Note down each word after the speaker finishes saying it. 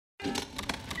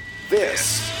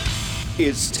This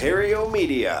is Stereo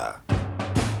Media.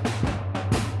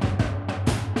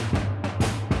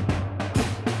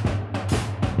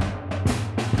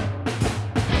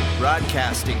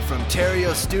 Broadcasting from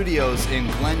Terrio Studios in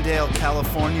Glendale,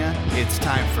 California, it's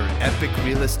time for Epic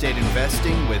Real Estate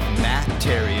Investing with Matt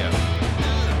Terrio.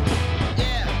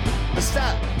 What's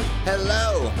up?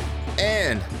 Hello,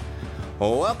 and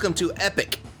welcome to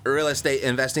Epic Real Estate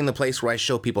Investing, the place where I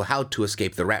show people how to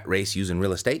escape the rat race using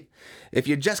real estate. If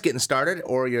you're just getting started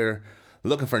or you're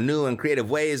looking for new and creative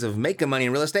ways of making money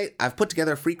in real estate, I've put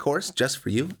together a free course just for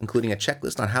you, including a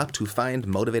checklist on how to find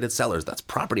motivated sellers. That's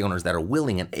property owners that are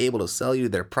willing and able to sell you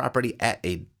their property at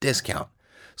a discount.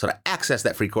 So to access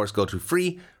that free course, go to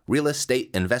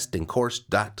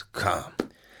freerealestateinvestingcourse.com.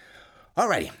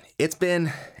 Alrighty, it's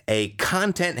been a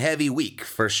content-heavy week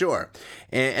for sure.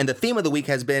 And the theme of the week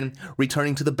has been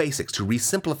returning to the basics, to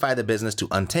re-simplify the business, to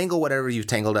untangle whatever you've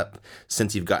tangled up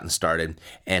since you've gotten started,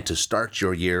 and to start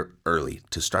your year early,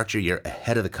 to start your year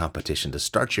ahead of the competition, to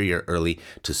start your year early,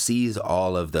 to seize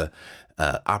all of the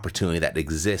opportunity that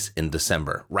exists in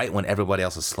December. Right when everybody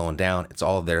else is slowing down, it's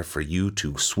all there for you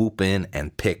to swoop in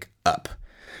and pick up.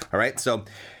 All right, so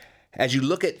as you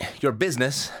look at your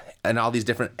business and all these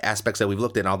different aspects that we've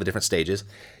looked at in all the different stages,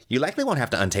 you likely won't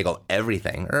have to untangle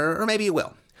everything, or maybe you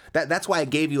will. That's why I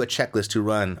gave you a checklist to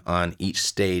run on each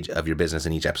stage of your business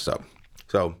in each episode.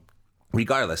 So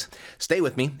regardless, stay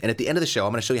with me, and at the end of the show,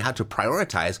 I'm going to show you how to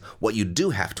prioritize what you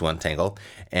do have to untangle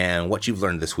and what you've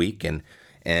learned this week, and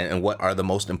what are the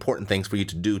most important things for you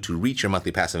to do to reach your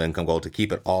monthly passive income goal, to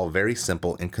keep it all very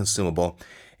simple and consumable,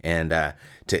 and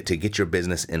to get your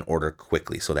business in order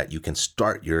quickly so that you can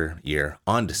start your year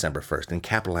on December 1st and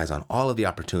capitalize on all of the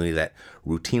opportunity that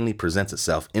routinely presents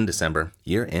itself in December,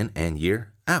 year in and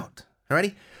year out.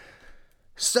 Alrighty?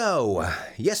 So,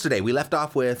 yesterday we left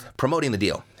off with promoting the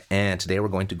deal. And today we're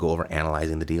going to go over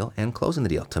analyzing the deal and closing the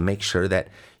deal to make sure that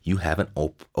you haven't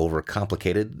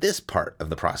overcomplicated this part of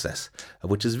the process,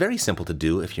 which is very simple to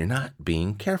do if you're not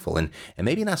being careful. And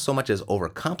maybe not so much as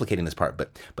overcomplicating this part,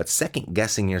 but second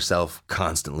guessing yourself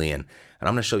constantly. And I'm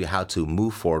going to show you how to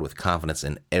move forward with confidence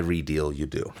in every deal you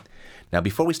do. Now,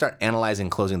 before we start analyzing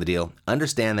and closing the deal,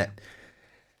 understand that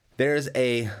there's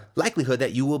a likelihood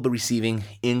that you will be receiving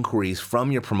inquiries from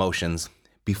your promotions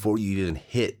before you even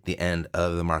hit the end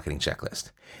of the marketing checklist.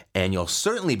 And you'll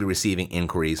certainly be receiving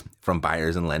inquiries from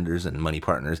buyers and lenders and money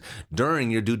partners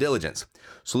during your due diligence.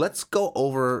 So let's go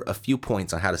over a few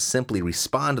points on how to simply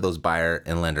respond to those buyer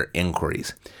and lender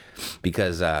inquiries.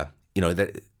 Because,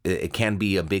 it can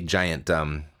be a big giant,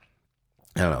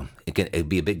 it'd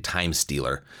be a big time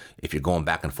stealer if you're going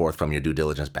back and forth from your due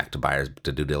diligence back to buyers,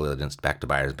 to due diligence back to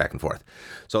buyers, back and forth.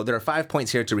 So there are 5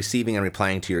 points here to receiving and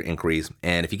replying to your inquiries.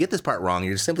 And if you get this part wrong,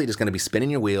 you're simply just going to be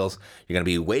spinning your wheels. You're going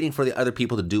to be waiting for the other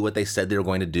people to do what they said they were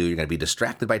going to do. You're going to be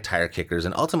distracted by tire kickers.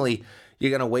 And ultimately,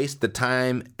 you're going to waste the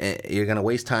time. You're going to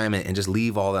waste time and just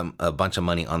leave a bunch of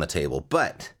money on the table.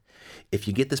 But if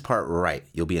you get this part right,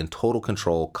 you'll be in total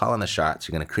control, calling the shots.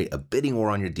 You're going to create a bidding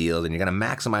war on your deals, and you're going to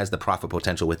maximize the profit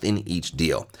potential within each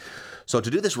deal. So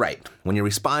to do this right, when you're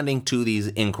responding to these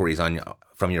inquiries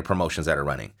from your promotions that are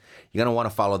running, you're going to want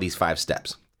to follow these 5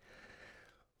 steps.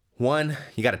 1,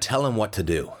 you got to tell them what to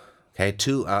do. Okay.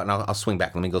 2, and I'll swing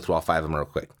back. Let me go through all 5 of them real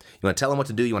quick. You want to tell them what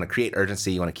to do. You want to create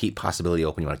urgency. You want to keep possibility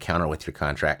open. You want to counter with your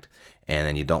contract. And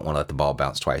then you don't want to let the ball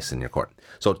bounce twice in your court.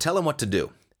 So tell them what to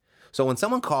do. So when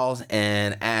someone calls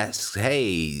and asks,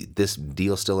 hey, this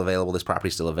deal's still available, this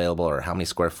property's still available, or how many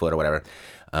square foot or whatever,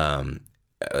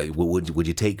 would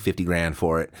you take 50 grand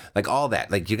for it? Like all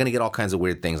that, like you're going to get all kinds of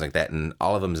weird things like that. And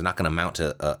all of them is not going to amount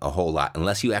to a whole lot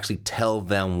unless you actually tell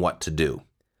them what to do.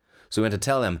 So we want to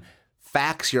tell them,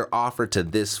 fax your offer to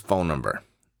this phone number,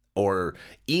 or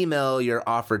email your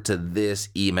offer to this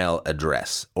email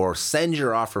address, or send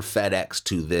your offer FedEx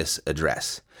to this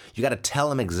address. You got to tell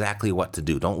them exactly what to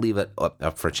do. Don't leave it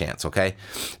up for chance, okay?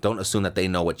 Don't assume that they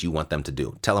know what you want them to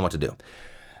do. Tell them what to do.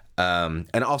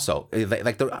 And also,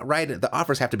 like the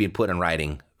offers have to be put in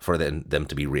writing for them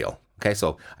to be real, okay?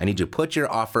 So I need you to put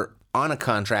your offer on a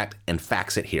contract and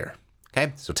fax it here,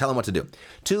 okay? So tell them what to do.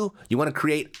 2, you want to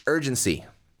create urgency.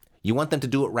 You want them to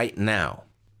do it right now.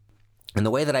 And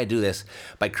the way that I do this,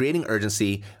 by creating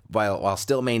urgency while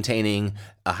still maintaining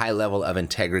a high level of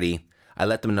integrity, I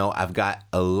let them know I've got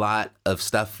a lot of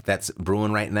stuff that's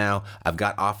brewing right now. I've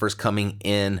got offers coming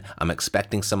in. I'm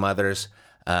expecting some others.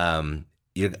 I'm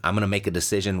going to make a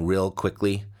decision real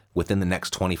quickly within the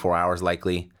next 24 hours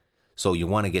likely. So you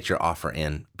want to get your offer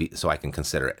in so I can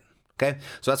consider it. Okay?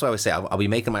 So that's why I would say I'll be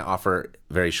making my offer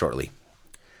very shortly.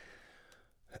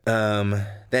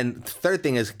 Then third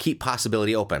thing is keep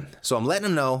possibility open. So I'm letting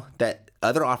them know that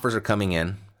other offers are coming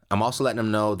in. I'm also letting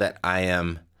them know that I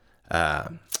am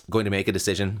going to make a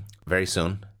decision very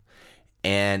soon.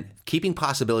 And keeping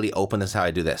possibility open, this is how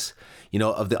I do this.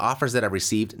 Of the offers that I've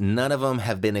received, none of them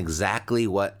have been exactly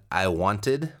what I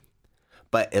wanted,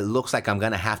 but it looks like I'm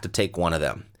going to have to take one of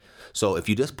them. So if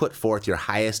you just put forth your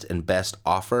highest and best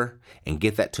offer and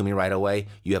get that to me right away,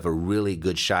 you have a really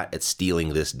good shot at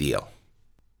stealing this deal.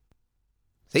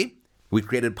 See? We've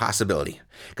created possibility.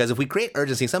 Because if we create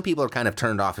urgency, some people are kind of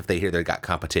turned off if they hear they've got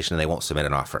competition and they won't submit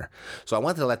an offer. So I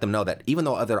wanted to let them know that even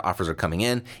though other offers are coming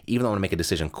in, even though I want to make a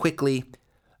decision quickly,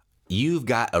 you've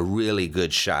got a really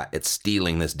good shot at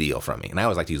stealing this deal from me. And I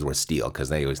always like to use the word steal because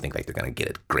they always think like they're going to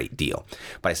get a great deal.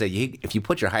 But I say, if you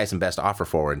put your highest and best offer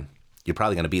forward, you're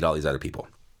probably going to beat all these other people.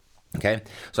 Okay?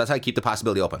 So that's how I keep the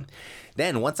possibility open.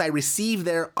 Then once I receive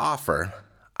their offer,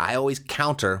 I always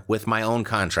counter with my own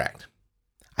contract.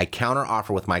 I counter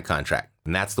offer with my contract,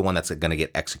 and that's the one that's going to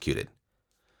get executed.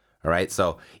 All right?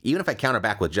 So even if I counter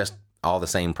back with just all the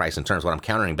same price and terms, what I'm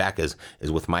countering back is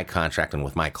with my contract and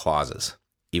with my clauses,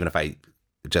 even if I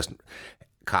just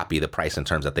copy the price and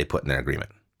terms that they put in their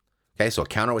agreement. Okay? So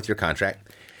counter with your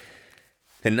contract.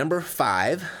 Then number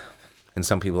 5, and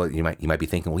some people, you might be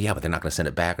thinking, well, yeah, but they're not going to send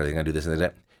it back, or they're going to do this and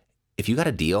that. If you got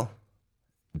a deal,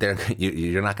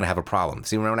 you're not going to have a problem.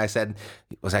 See, remember what I said?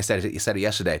 You said it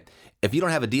yesterday. If you don't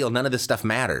have a deal, none of this stuff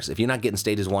matters. If you're not getting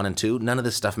stages 1 and 2, none of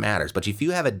this stuff matters. But if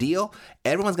you have a deal,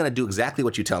 everyone's going to do exactly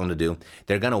what you tell them to do.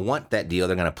 They're going to want that deal.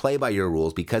 They're going to play by your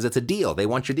rules because it's a deal. They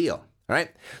want your deal. All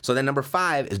right? So then number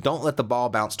 5 is don't let the ball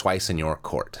bounce twice in your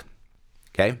court.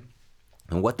 Okay?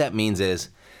 And what that means is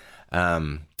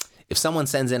if someone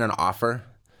sends in an offer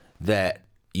that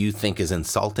you think is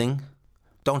insulting,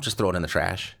 don't just throw it in the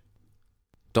trash.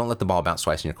 Don't let the ball bounce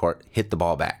twice in your court. Hit the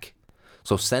ball back.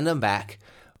 So send them back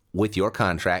with your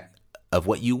contract of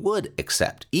what you would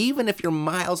accept, even if you're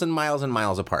miles and miles and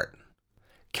miles apart.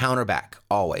 Counter back,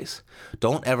 always.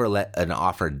 Don't ever let an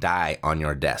offer die on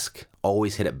your desk.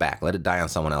 Always hit it back. Let it die on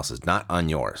someone else's, not on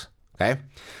yours. Okay?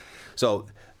 So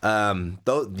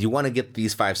you want to get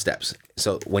these 5 steps.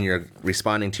 So when you're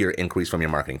responding to your inquiries from your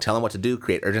marketing, tell them what to do,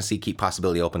 create urgency, keep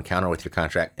possibility open, counter with your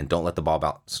contract, and don't let the ball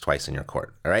bounce twice in your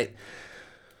court. All right?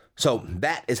 So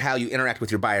that is how you interact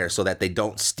with your buyers so that they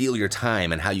don't steal your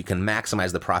time, and how you can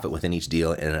maximize the profit within each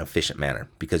deal in an efficient manner,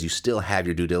 because you still have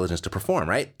your due diligence to perform,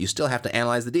 right? You still have to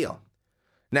analyze the deal.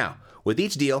 Now, with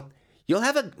each deal, you'll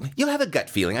have a gut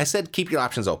feeling. I said keep your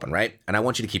options open, right? And I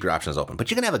want you to keep your options open, but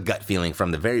you're going to have a gut feeling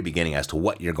from the very beginning as to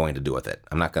what you're going to do with it.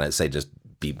 I'm not going to say just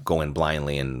be going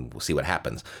blindly and we'll see what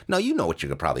happens. No, you know what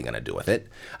you're probably going to do with it,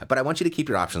 but I want you to keep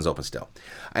your options open still.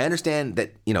 I understand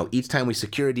that, each time we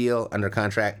secure a deal under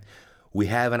contract, we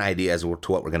have an idea as to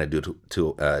what we're going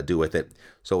to do with it.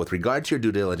 So with regard to your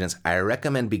due diligence, I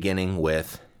recommend beginning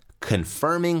with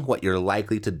confirming what you're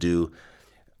likely to do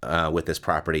with this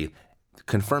property.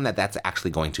 Confirm that that's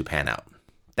actually going to pan out.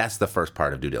 That's the first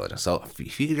part of due diligence. So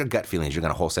if you get your gut feelings you're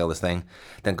going to wholesale this thing,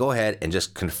 then go ahead and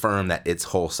just confirm that it's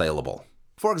wholesalable.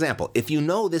 For example, if you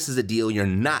know this is a deal you're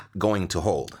not going to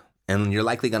hold, and you're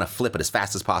likely going to flip it as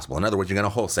fast as possible, in other words, you're going to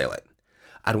wholesale it,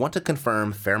 I'd want to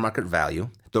confirm fair market value,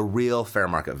 the real fair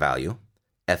market value,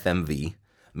 FMV,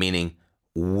 meaning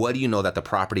what do you know that the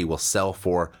property will sell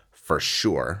for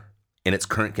sure in its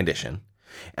current condition.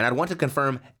 And I'd want to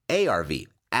confirm ARV,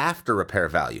 after repair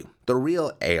value, the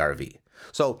real ARV.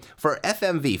 So for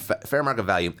FMV, fair market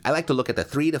value, I like to look at the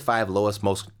 3 to 5 lowest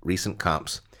most recent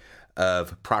comps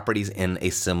of properties in a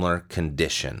similar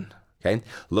condition. Okay,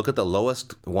 look at the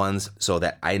lowest ones so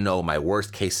that I know my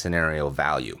worst case scenario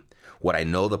value, what I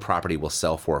know the property will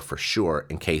sell for sure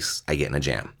in case I get in a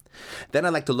jam. Then I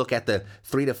like to look at the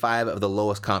 3 to 5 of the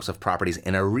lowest comps of properties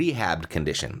in a rehabbed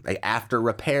condition, like after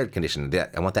repaired condition.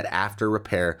 I want that after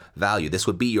repair value. This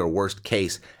would be your worst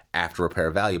case after repair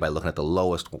value by looking at the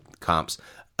lowest comps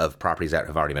of properties that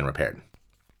have already been repaired.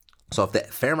 So if the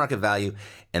fair market value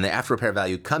and the after repair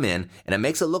value come in and it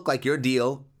makes it look like your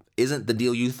deal isn't the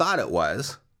deal you thought it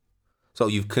was, so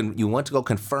you want to go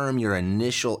confirm your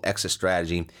initial exit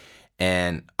strategy.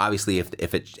 And obviously,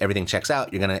 if everything checks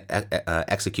out, you're going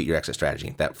to execute your exit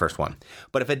strategy, that first one.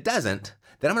 But if it doesn't,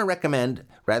 then I'm going to recommend,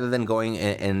 rather than going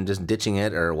and just ditching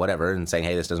it or whatever and saying,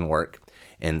 hey, this doesn't work,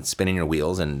 and spinning your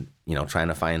wheels and trying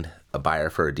to find a buyer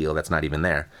for a deal that's not even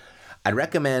there, I'd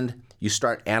recommend you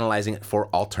start analyzing it for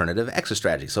alternative exit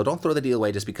strategies. So don't throw the deal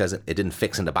away just because it didn't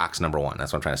fix into box number 1.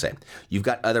 That's what I'm trying to say. You've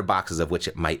got other boxes of which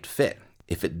it might fit.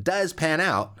 If it does pan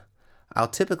out, I'll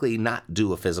typically not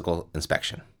do a physical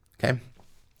inspection. Okay?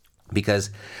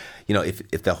 Because,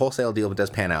 if the wholesale deal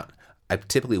does pan out, I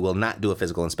typically will not do a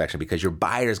physical inspection because your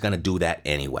buyer is going to do that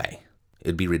anyway.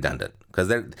 It'd be redundant because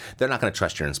they're not going to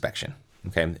trust your inspection.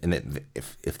 Okay, and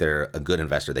if they're a good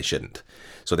investor, they shouldn't.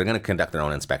 So they're going to conduct their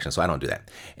own inspection. So I don't do that.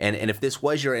 And if this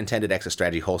was your intended exit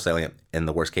strategy, wholesaling it in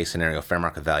the worst case scenario, fair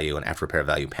market value and after repair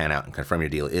value pan out and confirm your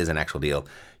deal is an actual deal,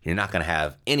 you're not going to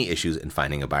have any issues in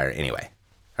finding a buyer anyway.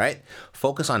 All right,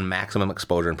 focus on maximum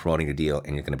exposure and promoting your deal,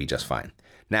 and you're going to be just fine.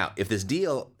 Now, if this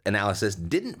deal analysis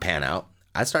didn't pan out,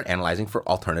 I'd start analyzing for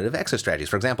alternative exit strategies.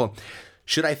 For example,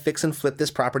 should I fix and flip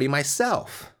this property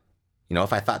myself?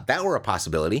 If I thought that were a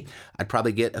possibility, I'd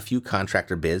probably get a few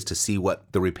contractor bids to see what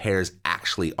the repairs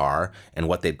actually are and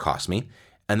what they'd cost me.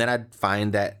 And then I'd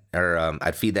find that, or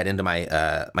I'd feed that into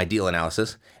my deal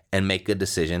analysis and make a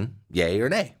decision, yay or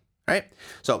nay, right?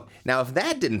 So now if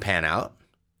that didn't pan out,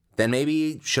 then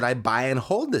maybe should I buy and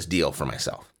hold this deal for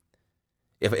myself?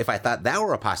 If I thought that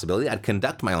were a possibility, I'd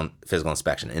conduct my own physical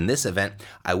inspection. In this event,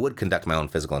 I would conduct my own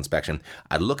physical inspection.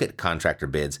 I'd look at contractor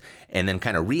bids and then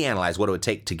kind of reanalyze what it would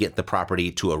take to get the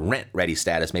property to a rent-ready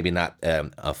status, maybe not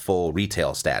a full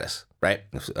retail status, right?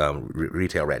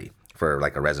 Retail ready for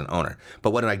like a resident owner.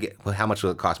 But what did I get? How much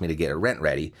will it cost me to get it rent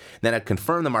ready? Then I'd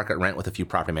confirm the market rent with a few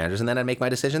property managers, and then I'd make my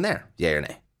decision there, yay or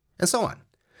nay, and so on.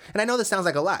 And I know this sounds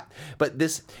like a lot, but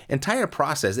this entire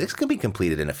process, this can be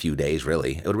completed in a few days,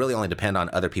 really. It would really only depend on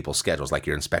other people's schedules, like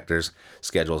your inspectors'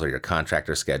 schedules or your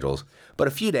contractor's schedules. But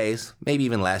a few days, maybe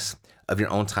even less, of your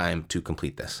own time to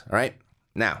complete this, all right?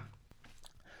 Now,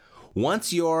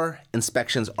 once your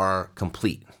inspections are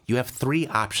complete, you have 3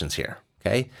 options here,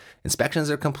 okay?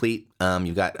 Inspections are complete.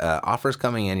 You've got offers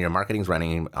coming in, your marketing's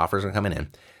running, offers are coming in.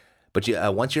 But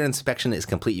once your inspection is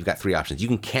complete, you've got 3 options. You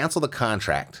can cancel the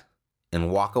contract and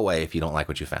walk away if you don't like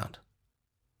what you found.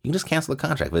 You can just cancel the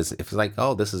contract. If it's like,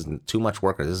 oh, this is too much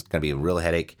work, or this is going to be a real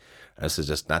headache, or this is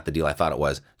just not the deal I thought it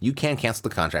was, you can cancel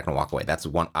the contract and walk away. That's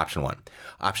option 1.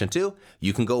 Option 2,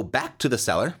 you can go back to the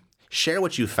seller, share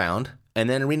what you found, and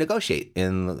then renegotiate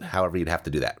in however you'd have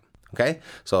to do that. Okay?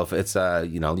 So if it's,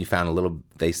 you found a little,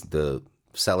 the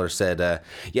seller said,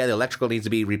 yeah, the electrical needs to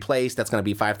be replaced. That's going to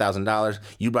be $5,000.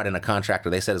 You brought in a contractor.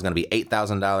 They said it's going to be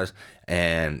 $8,000.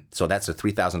 And so that's a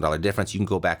 $3,000 difference. You can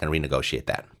go back and renegotiate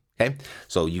that. Okay.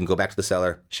 So you can go back to the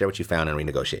seller, share what you found, and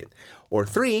renegotiate. Or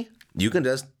 3, you can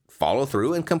just follow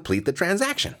through and complete the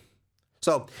transaction.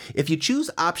 So if you choose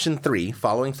option 3,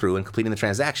 following through and completing the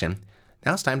transaction,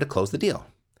 now it's time to close the deal.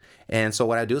 And so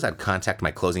what I'd do is I'd contact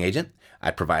my closing agent.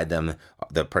 I'd provide them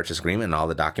the purchase agreement and all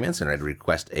the documents, and I'd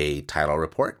request a title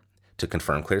report to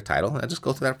confirm clear title. And I'd just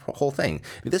go through that whole thing.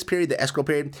 This period, the escrow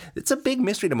period, it's a big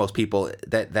mystery to most people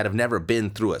that have never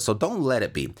been through it. So don't let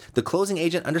it be. The closing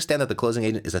agent, understand that the closing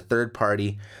agent is a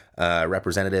third-party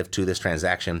representative to this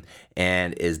transaction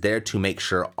and is there to make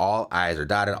sure all I's are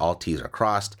dotted, all T's are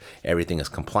crossed, everything is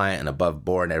compliant and above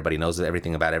board, and everybody knows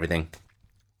everything about everything.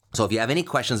 So if you have any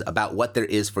questions about what there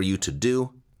is for you to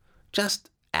do,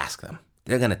 just ask them.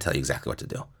 They're going to tell you exactly what to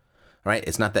do. All right?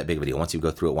 It's not that big of a deal. Once you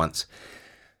go through it once,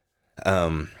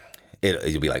 you'll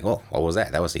be like, well, what was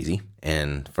that? That was easy.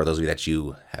 And for those of you that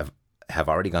you have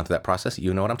already gone through that process,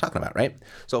 you know what I'm talking about, right?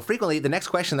 So frequently, the next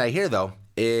question that I hear, though,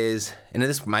 is, and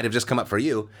this might have just come up for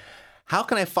you, how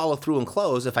can I follow through and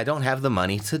close if I don't have the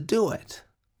money to do it,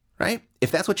 right?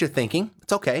 If that's what you're thinking,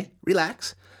 it's okay.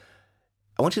 Relax.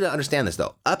 I want you to understand this,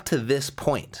 though. Up to this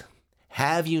point,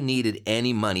 have you needed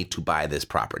any money to buy this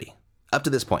property? Up to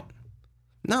this point.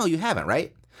 No, you haven't,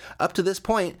 right? Up to this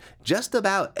point, just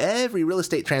about every real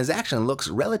estate transaction looks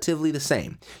relatively the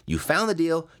same. You found the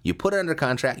deal, you put it under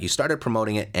contract, you started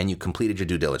promoting it, and you completed your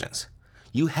due diligence.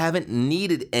 You haven't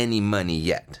needed any money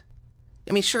yet.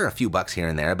 I mean, sure, a few bucks here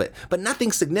and there, but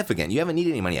nothing significant. You haven't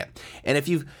needed any money yet. And if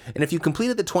you've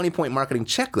completed the 20-point marketing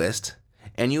checklist,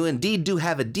 and you indeed do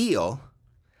have a deal,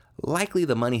 likely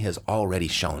the money has already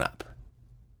shown up.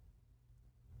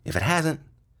 If it hasn't,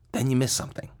 then you missed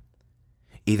something.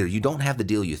 Either you don't have the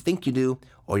deal you think you do,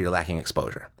 or you're lacking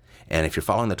exposure. And if you're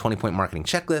following the 20-point marketing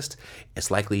checklist,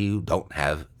 it's likely you don't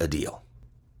have a deal.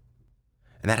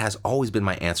 And that has always been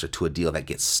my answer to a deal that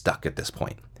gets stuck at this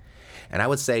point. And I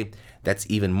would say that's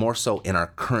even more so in our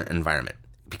current environment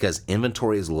because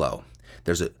inventory is low.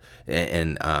 There's a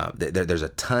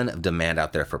ton of demand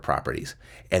out there for properties,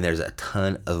 and there's a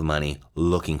ton of money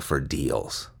looking for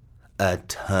deals. A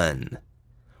ton.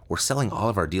 We're selling all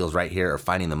of our deals right here or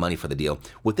finding the money for the deal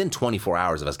within 24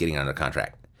 hours of us getting under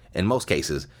contract. In most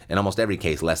cases, in almost every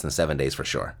case, less than 7 days for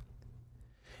sure.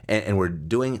 And we're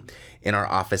doing in our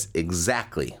office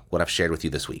exactly what I've shared with you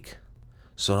this week.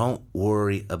 So don't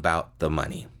worry about the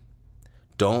money.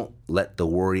 Don't let the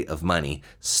worry of money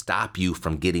stop you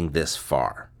from getting this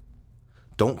far.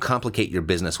 Don't complicate your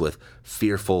business with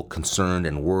fearful, concerned,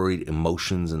 and worried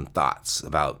emotions and thoughts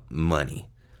about money.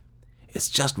 It's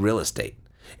just real estate.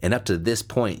 And up to this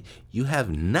point, you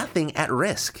have nothing at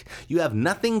risk. You have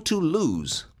nothing to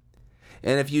lose.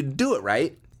 And if you do it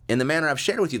right, in the manner I've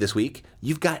shared with you this week,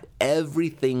 you've got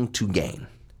everything to gain.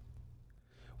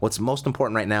 What's most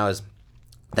important right now is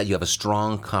that you have a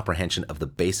strong comprehension of the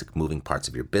basic moving parts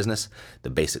of your business, the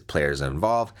basic players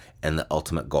involved, and the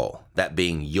ultimate goal, that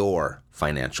being your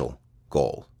financial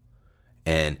goal,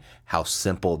 and how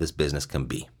simple this business can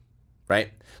be,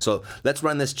 right? So let's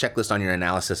run this checklist on your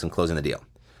analysis and closing the deal.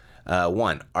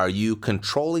 1, are you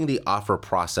controlling the offer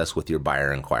process with your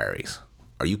buyer inquiries?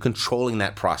 Are you controlling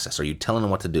that process? Are you telling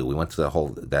them what to do? We went through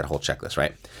that whole checklist,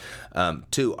 right?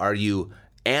 2, are you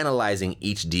analyzing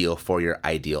each deal for your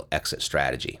ideal exit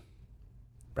strategy,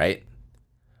 right?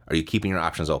 Are you keeping your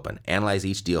options open? Analyze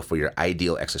each deal for your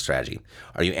ideal exit strategy.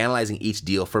 Are you analyzing each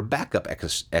deal for backup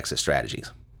exit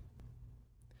strategies?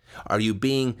 Are you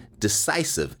being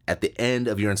decisive at the end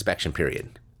of your inspection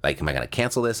period? Like, am I going to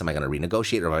cancel this? Am I going to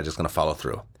renegotiate? Or am I just going to follow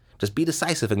through? Just be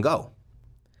decisive and go.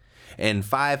 And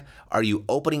 5, are you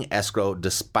opening escrow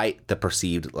despite the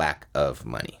perceived lack of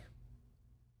money?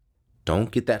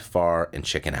 Don't get that far and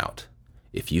chicken out.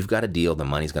 If you've got a deal, the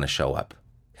money's going to show up,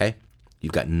 okay?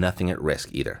 You've got nothing at risk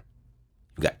either.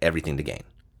 You've got everything to gain.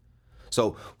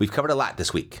 So we've covered a lot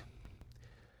this week.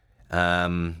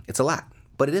 It's a lot,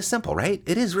 but it is simple, right?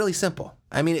 It is really simple.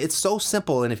 I mean, it's so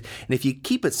simple, and if you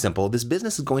keep it simple, this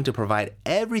business is going to provide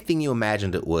everything you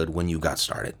imagined it would when you got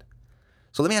started.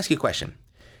 So let me ask you a question.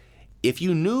 If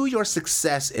you knew your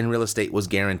success in real estate was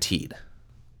guaranteed,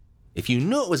 if you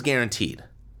knew it was guaranteed,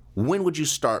 when would you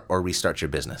start or restart your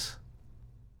business?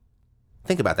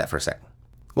 Think about that for a second.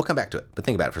 We'll come back to it, but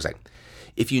think about it for a second.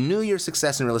 If you knew your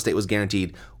success in real estate was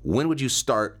guaranteed, when would you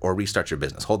start or restart your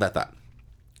business? Hold that thought.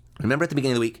 Remember at the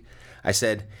beginning of the week, I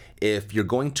said, if you're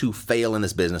going to fail in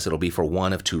this business, it'll be for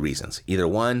one of 2 reasons. Either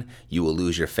 1, you will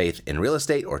lose your faith in real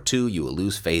estate, or 2, you will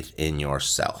lose faith in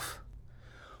yourself.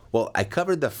 Well, I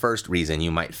covered the first reason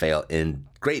you might fail in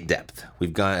great depth. We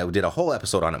did a whole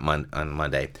episode on it on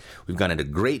Monday. We've gone into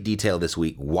great detail this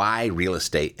week why real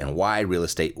estate and why real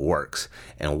estate works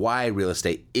and why real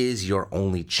estate is your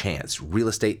only chance. Real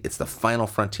estate, it's the final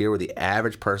frontier where the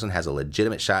average person has a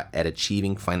legitimate shot at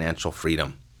achieving financial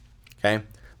freedom. Okay?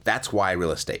 That's why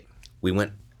real estate. We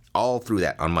went all through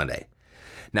that on Monday.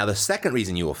 Now, the second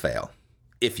reason you will fail,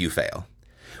 if you fail,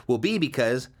 will be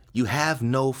because you have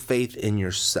no faith in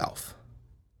yourself.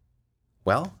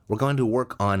 Well, we're going to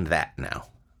work on that now.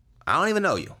 I don't even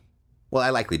know you. Well, I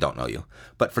likely don't know you.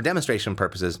 But for demonstration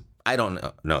purposes, I don't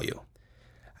know you.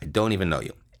 I don't even know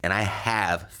you. And I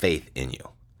have faith in you.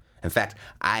 In fact,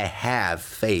 I have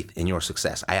faith in your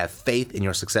success. I have faith in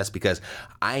your success because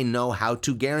I know how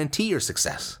to guarantee your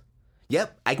success.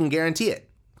 Yep, I can guarantee it.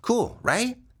 Cool,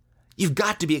 right? You've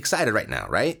got to be excited right now,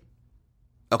 right?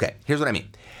 Okay, here's what I mean.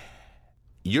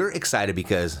 You're excited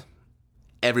because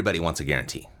everybody wants a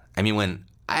guarantee. I mean, when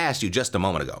I asked you just a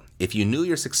moment ago, if you knew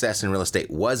your success in real estate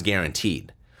was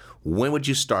guaranteed, when would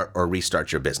you start or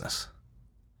restart your business?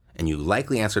 And you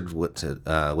likely answered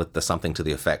with something to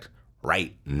the effect,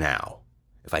 right now.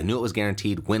 If I knew it was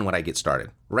guaranteed, when would I get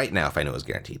started? Right now, if I knew it was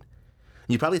guaranteed.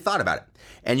 You probably thought about it,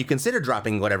 and you considered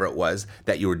dropping whatever it was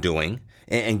that you were doing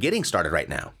and getting started right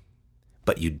now.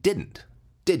 But you didn't,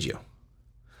 did you?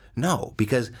 No,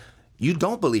 because you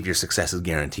don't believe your success is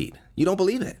guaranteed. You don't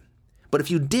believe it. But if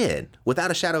you did,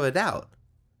 without a shadow of a doubt,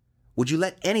 would you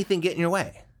let anything get in your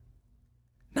way?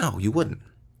 No, you wouldn't.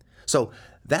 So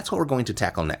that's what we're going to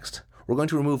tackle next. We're going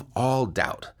to remove all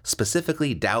doubt,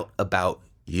 specifically doubt about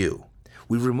you.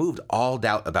 We've removed all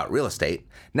doubt about real estate.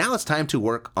 Now it's time to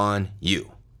work on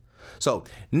you. So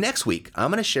next week,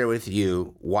 I'm going to share with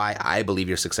you why I believe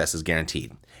your success is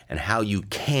guaranteed and how you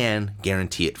can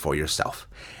guarantee it for yourself.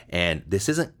 And this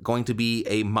isn't going to be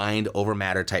a mind over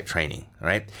matter type training, all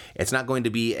right? It's not going to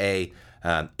be a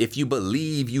if you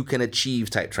believe you can achieve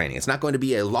type training. It's not going to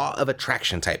be a law of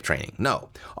attraction type training. No,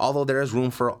 although there is room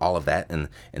for all of that and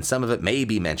some of it may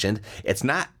be mentioned, it's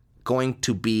not going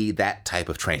to be that type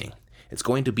of training. It's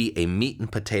going to be a meat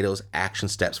and potatoes action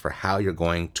steps for how you're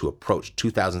going to approach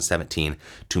 2017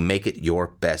 to make it your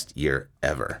best year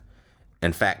ever.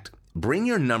 In fact, bring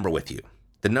your number with you.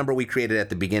 The number we created at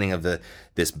the beginning of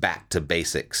this back to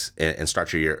basics and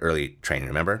start your year early training,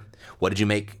 remember? What did you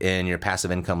make in your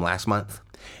passive income last month?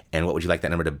 And what would you like that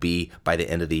number to be by the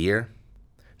end of the year?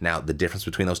 Now, the difference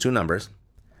between those two numbers,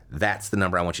 that's the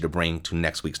number I want you to bring to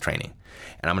next week's training.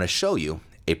 And I'm going to show you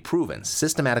a proven,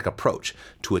 systematic approach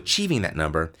to achieving that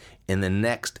number in the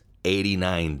next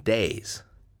 89 days.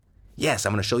 Yes,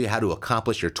 I'm going to show you how to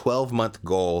accomplish your 12-month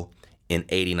goal in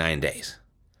 89 days.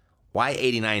 Why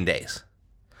 89 days?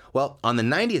 Well, on the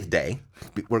 90th day,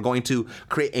 we're going to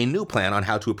create a new plan on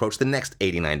how to approach the next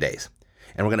 89 days.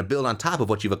 And we're going to build on top of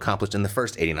what you've accomplished in the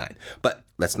first 89. But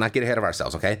let's not get ahead of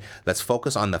ourselves, okay? Let's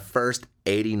focus on the first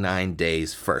 89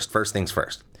 days first. First things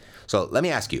first. So let me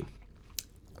ask you,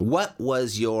 what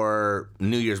was your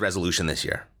New Year's resolution this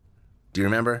year? Do you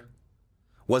remember?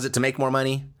 Was it to make more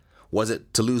money? Was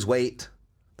it to lose weight?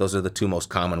 Those are the two most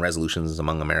common resolutions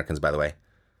among Americans, by the way.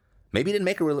 Maybe you didn't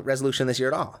make a resolution this year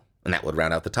at all. And that would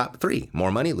round out the top 3.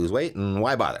 More money, lose weight, and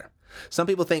why bother? Some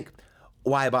people think,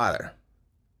 why bother?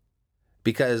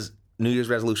 Because New Year's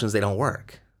resolutions, they don't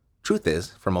work. Truth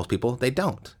is, for most people, they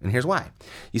don't. And here's why.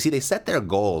 You see, they set their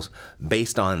goals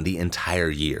based on the entire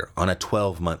year, on a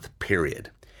 12-month period.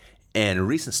 And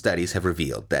recent studies have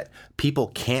revealed that people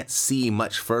can't see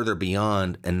much further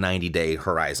beyond a 90-day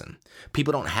horizon.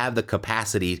 People don't have the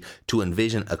capacity to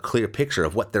envision a clear picture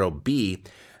of what there'll be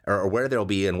or where they'll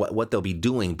be and what they'll be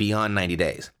doing beyond 90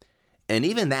 days. And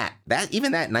even that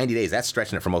 90 days, that's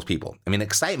stretching it for most people. I mean,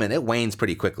 excitement, it wanes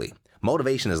pretty quickly.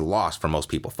 Motivation is lost for most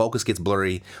people. Focus gets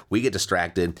blurry. We get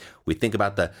distracted. We think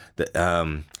about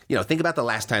think about the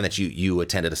last time that you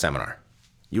attended a seminar.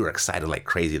 You were excited like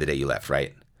crazy the day you left,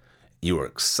 right? You were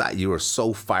excited. You were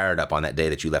so fired up on that day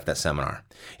that you left that seminar,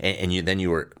 and you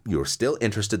were still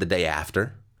interested the day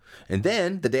after, and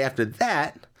then the day after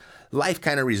that, life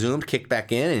kind of resumed, kicked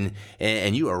back in,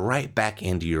 and you were right back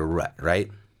into your rut, right?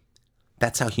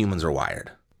 That's how humans are wired.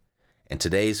 And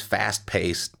today's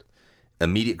fast-paced,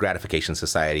 immediate gratification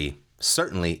society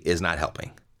certainly is not helping.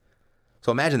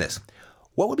 So imagine this.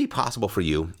 What would be possible for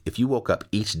you if you woke up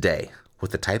each day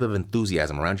with the type of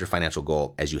enthusiasm around your financial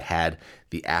goal as you had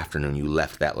the afternoon you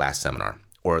left that last seminar,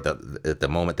 or the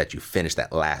moment that you finished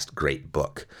that last great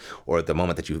book, or the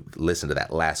moment that you listened to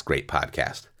that last great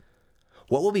podcast?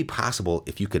 What will be possible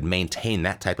if you could maintain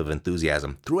that type of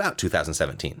enthusiasm throughout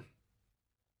 2017?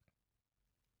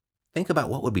 Think about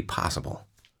what would be possible.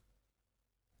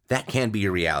 That can be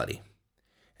your reality.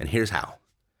 And here's how.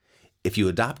 If you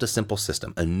adopt a simple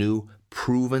system, a new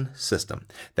proven system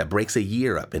that breaks a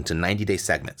year up into 90-day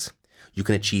segments, you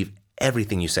can achieve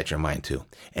everything you set your mind to,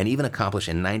 and even accomplish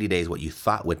in 90 days what you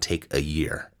thought would take a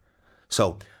year.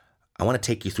 So I want to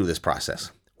take you through this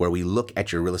process where we look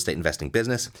at your real estate investing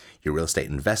business, your real estate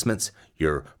investments,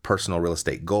 your personal real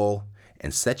estate goal,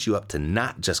 and set you up to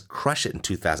not just crush it in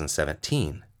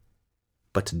 2017,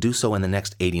 but to do so in the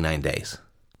next 89 days.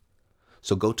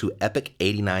 So go to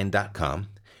epic89.com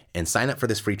and sign up for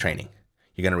this free training.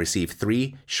 You're going to receive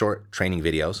 3 short training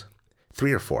videos,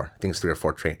 3 or 4, I think it's 3 or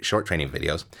 4 short training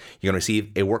videos. You're going to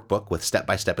receive a workbook with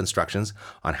step-by-step instructions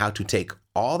on how to take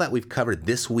all that we've covered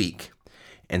this week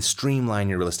and streamline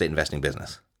your real estate investing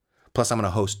business. Plus, I'm going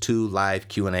to host 2 live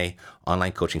Q&A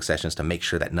online coaching sessions to make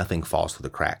sure that nothing falls through the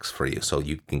cracks for you so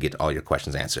you can get all your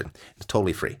questions answered. It's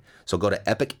totally free. So go to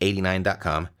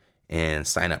epic89.com and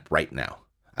sign up right now.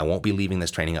 I won't be leaving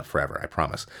this training up forever, I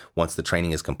promise. Once the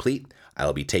training is complete,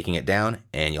 I'll be taking it down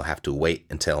and you'll have to wait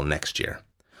until next year.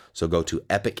 So go to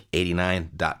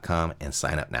epic89.com and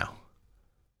sign up now.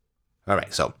 All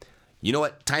right, so you know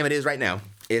what time it is right now.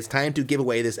 It's time to give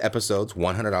away this episode's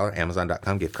 $100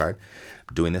 Amazon.com gift card.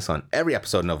 I'm doing this on every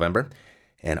episode in November.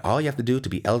 And all you have to do to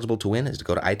be eligible to win is to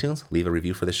go to iTunes, leave a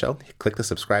review for the show, click the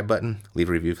subscribe button, leave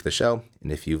a review for the show.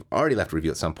 And if you've already left a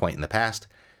review at some point in the past,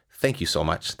 thank you so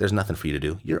much. There's nothing for you to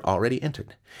do. You're already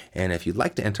entered. And if you'd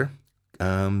like to enter,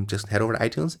 just head over to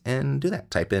iTunes and do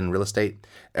that. Type in real estate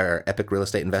or Epic Real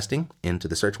Estate Investing into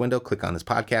the search window. Click on this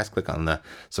podcast. Click on the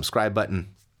subscribe button.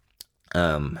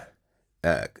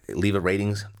 Leave a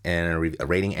rating and a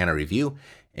review.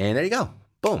 And there you go.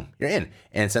 Boom, you're in.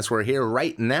 And since we're here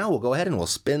right now, we'll go ahead and we'll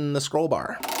spin the scroll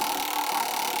bar.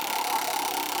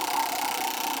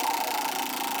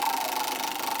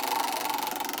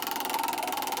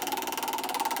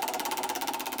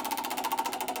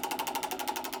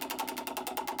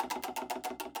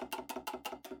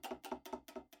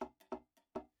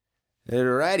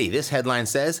 Alrighty, this headline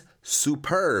says,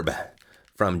 superb,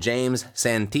 from James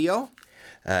Santillo.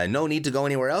 No need to go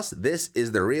anywhere else. This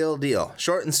is the real deal.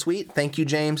 Short and sweet. Thank you,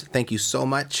 James. Thank you so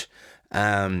much.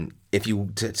 If you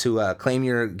to claim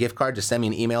your gift card, just send me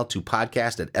an email to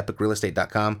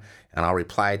podcast@epicrealestate.com, and I'll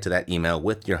reply to that email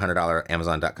with your $100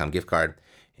 Amazon.com gift card,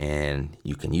 and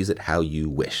you can use it how you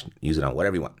wish. Use it on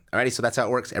whatever you want. Alrighty, so that's how it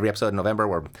works. Every episode in November,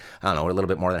 we're a little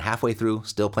bit more than halfway through.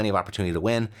 Still plenty of opportunity to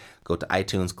win. Go to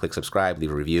iTunes, click subscribe, leave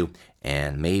a review,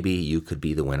 and maybe you could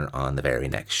be the winner on the very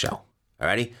next show.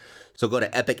 Alrighty? So go to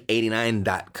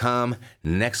epic89.com.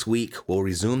 Next week, we'll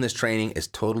resume this training. It's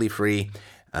totally free.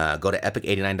 Go to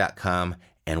epic89.com,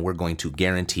 and we're going to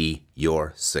guarantee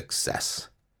your success.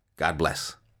 God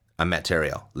bless. I'm Matt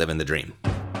Theriault, living the dream.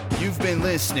 You've been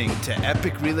listening to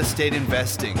Epic Real Estate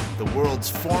Investing, the world's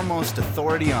foremost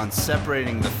authority on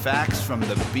separating the facts from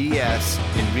the BS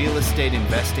in real estate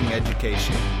investing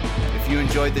education. If you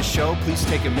enjoyed the show, please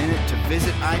take a minute to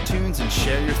visit iTunes and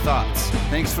share your thoughts.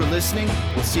 Thanks for listening.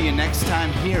 We'll see you next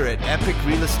time here at Epic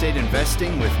Real Estate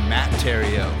Investing with Matt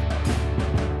Theriault.